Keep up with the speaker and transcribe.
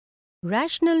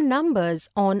Rational numbers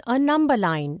on a number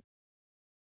line.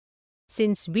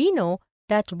 Since we know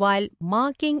that while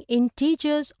marking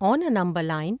integers on a number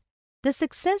line, the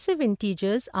successive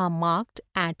integers are marked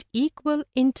at equal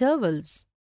intervals.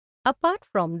 Apart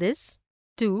from this,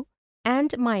 2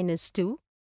 and -2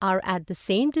 are at the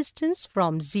same distance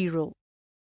from 0.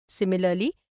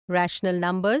 Similarly, rational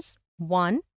numbers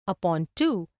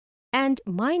 1/2 and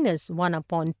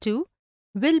 -1/2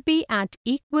 will be at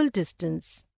equal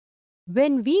distance.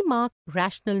 When we mark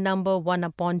rational number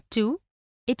 1/2,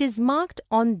 it is marked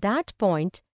on that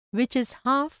point which is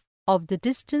half of the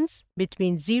distance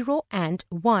between 0 and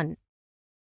 1.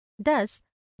 Thus,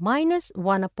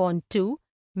 -1/2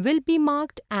 will be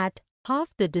marked at half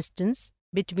the distance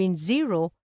between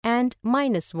 0 and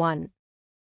 -1.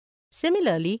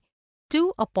 Similarly,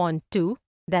 2/2,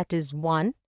 that is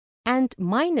 1, and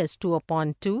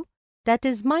 -2/2, that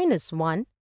is -1,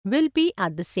 will be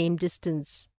at the same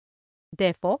distance.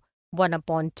 Therefore,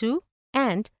 1/2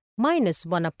 and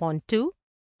 -1/2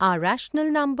 are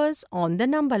rational numbers on the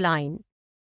number line.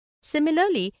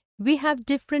 Similarly, we have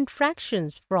different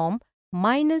fractions from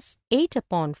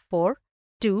 -8/4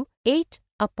 to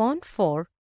 8/4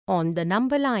 on the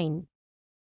number line.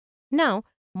 Now,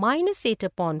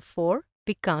 -8/4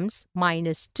 becomes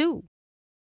 -2.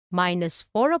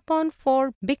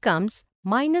 -4/4 becomes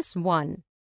 -1.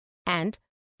 And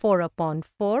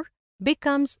 4/4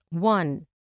 becomes 1.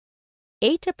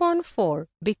 8/4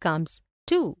 becomes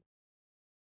 2.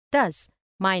 Thus,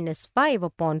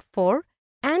 -5/4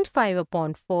 and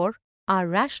 5/4 are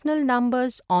rational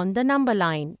numbers on the number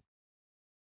line.